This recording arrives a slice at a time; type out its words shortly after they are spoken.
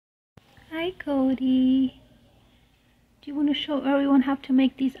Hi Cody. Do you want to show everyone how to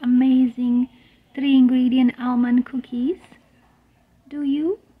make these amazing 3-ingredient almond cookies? Do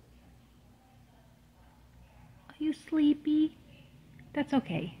you? Are you sleepy? That's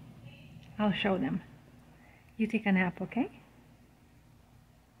okay. I'll show them. You take a nap, okay?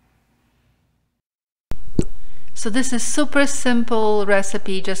 So this is super simple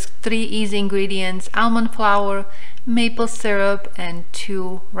recipe, just 3 easy ingredients: almond flour, maple syrup, and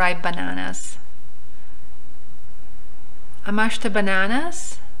 2 ripe bananas. I mashed the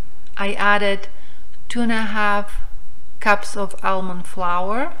bananas. I added 2.5 cups of almond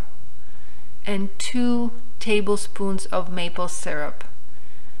flour and 2 tablespoons of maple syrup.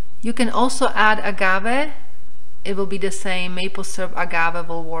 You can also add agave. It will be the same. Maple syrup, agave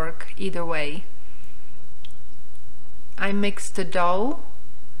will work either way. I mixed the dough.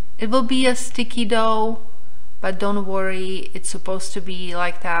 It will be a sticky dough, but don't worry, it's supposed to be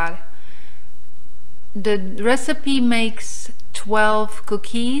like that. The recipe makes 12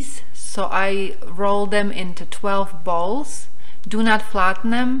 cookies, so I roll them into 12 balls. Do not flatten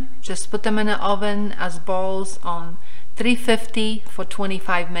them, just put them in the oven as balls on 350 for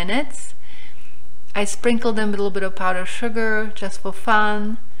 25 minutes. I sprinkle them with a little bit of powdered sugar just for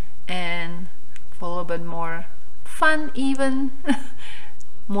fun and for a little bit more fun, even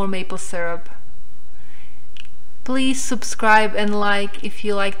more maple syrup. Please subscribe and like if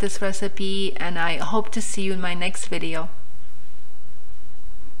you like this recipe, and I hope to see you in my next video.